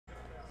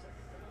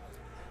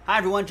Hi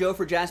everyone, Joe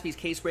for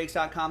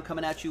JaspysCaseBreaks.com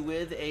coming at you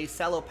with a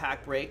cello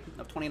pack break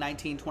of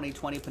 2019-2020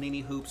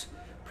 Panini Hoops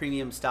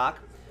Premium Stock.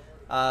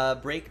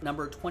 Break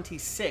number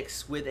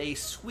 26 with a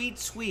sweet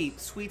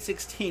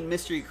 16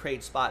 mystery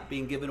crate spot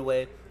being given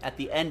away at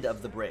the end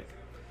of the break.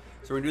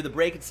 So we're going to do the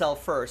break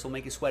itself first. We'll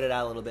make you sweat it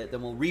out a little bit.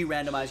 Then we'll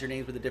re-randomize your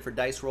names with a different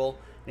dice roll.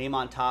 Name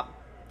on top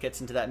gets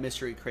into that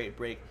mystery crate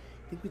break.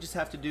 I think we just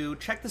have to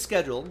check the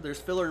schedule. There's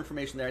filler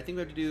information there. I think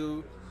we have to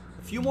do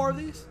a few more of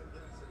these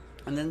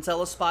and then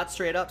sell a spot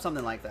straight up,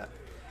 something like that.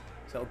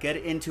 So get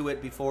into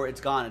it before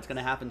it's gone. It's going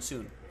to happen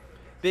soon.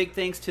 Big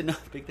thanks to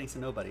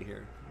nobody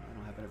here. I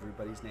don't have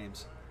everybody's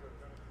names.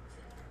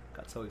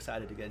 Got so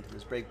excited to get into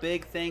this break.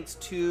 Big thanks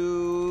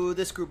to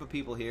this group of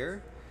people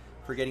here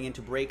for getting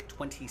into break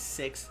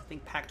 26. I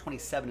think pack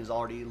 27 is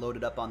already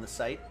loaded up on the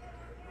site.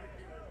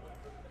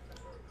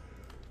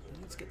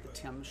 Let's get the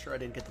team. I'm sure I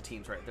didn't get the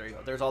teams right. There you go.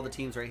 There's all the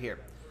teams right here.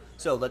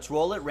 So let's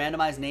roll it.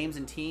 Randomize names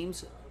and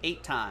teams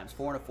 8 times.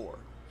 4 and a 4.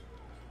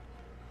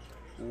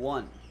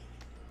 1,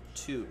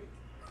 2,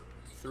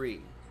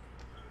 3,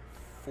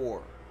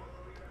 4,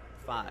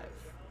 5,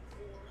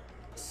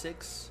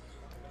 6,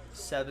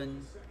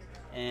 7,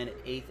 and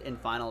 8th and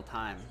final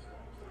time.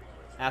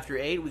 After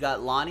 8, we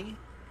got Lonnie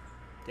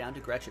down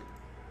to Gretchen.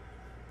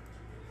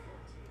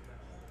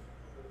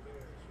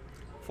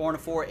 4 and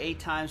a 4, 8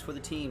 times for the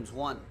teams.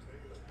 1,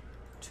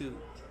 2,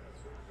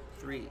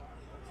 3,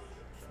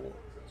 4,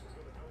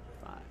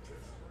 5,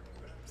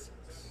 6.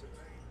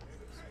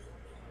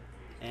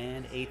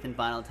 And 8th and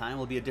final time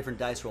will be a different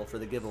dice roll for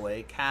the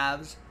giveaway.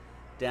 Cavs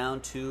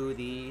down to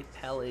the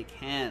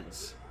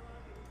Pelicans.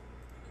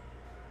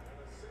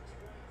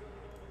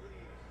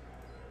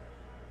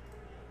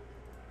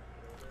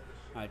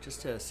 All right,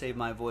 just to save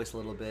my voice a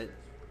little bit,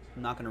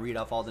 I'm not going to read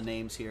off all the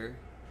names here.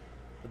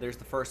 But there's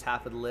the first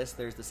half of the list.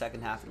 There's the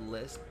second half of the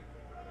list.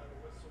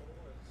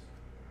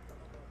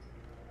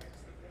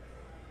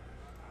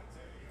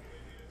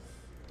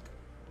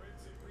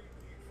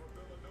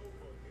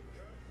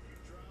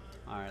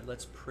 All right,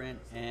 let's print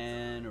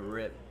and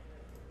rip.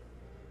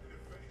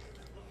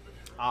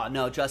 Oh,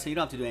 no, Justin, you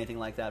don't have to do anything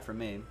like that for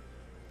me.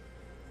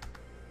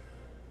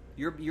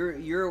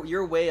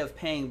 Your way of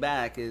paying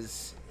back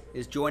is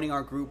joining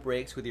our group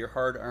breaks with your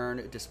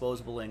hard-earned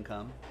disposable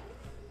income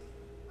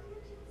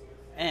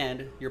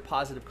and your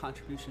positive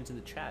contributions in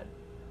the chat.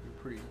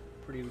 You're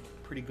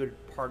pretty good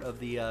part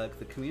of the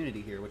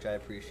community here, which I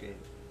appreciate.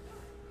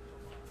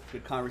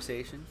 Good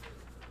conversation.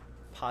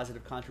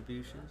 Positive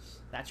contributions.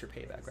 That's your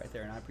payback right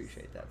there, and I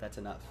appreciate that. That's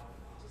enough.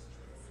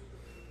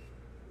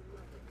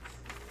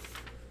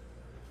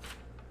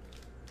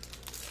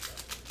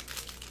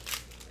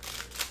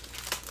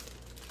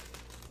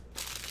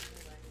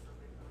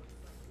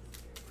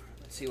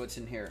 Let's see what's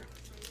in here.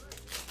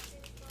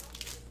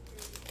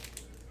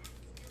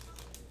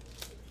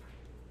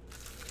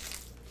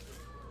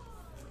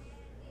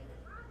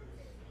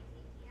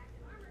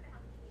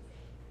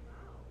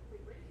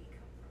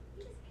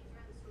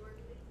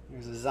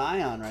 There's a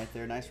Zion right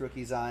there. Nice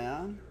rookie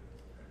Zion.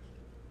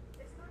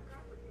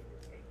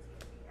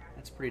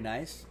 That's pretty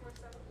nice.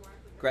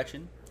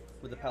 Gretchen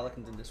with the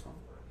Pelicans in this one.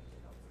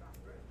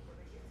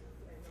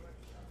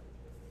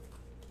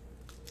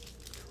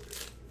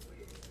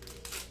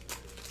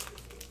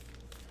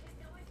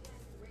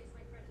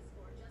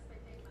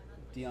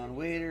 Dion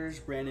Waiters,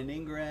 Brandon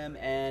Ingram,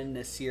 and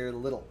Nasir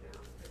Little.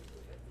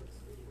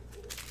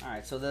 All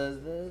right, so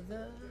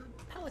the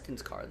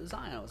Pelicans card, the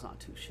Zion was not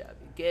too shabby.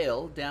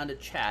 Gale down to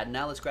Chad.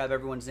 Now let's grab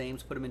everyone's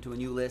names, put them into a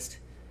new list.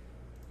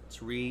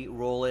 Let's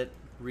re-roll it,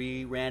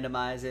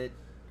 re-randomize it.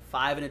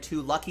 5 and a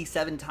 2, lucky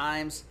 7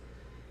 times.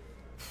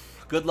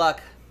 Good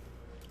luck.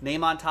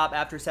 Name on top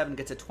after 7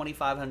 gets a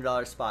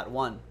 $2,500 spot.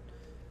 1,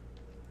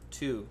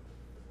 2,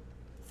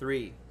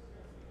 3,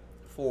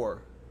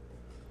 4,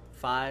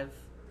 5,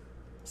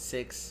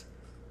 6,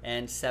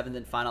 and 7th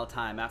and final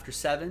time. After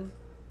 7,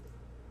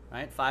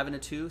 right, 5 and a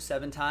 2,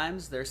 7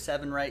 times. There's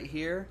 7 right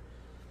here.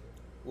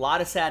 A lot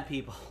of sad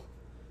people.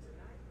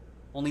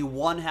 Only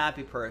one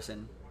happy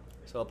person.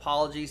 So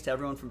apologies to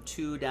everyone from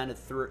 2 down to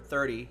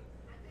 30.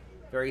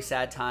 Very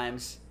sad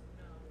times.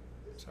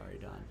 Sorry,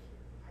 Don.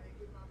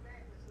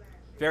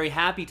 Very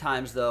happy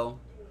times, though,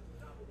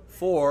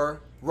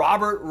 for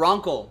Robert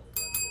Runkle.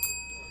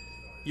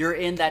 You're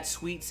in that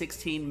Sweet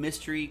 16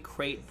 mystery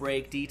crate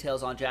break.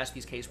 Details on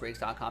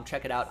JaspysCaseBreaks.com.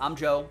 Check it out. I'm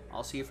Joe.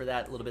 I'll see you for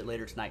that a little bit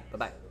later tonight.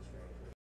 Bye-bye.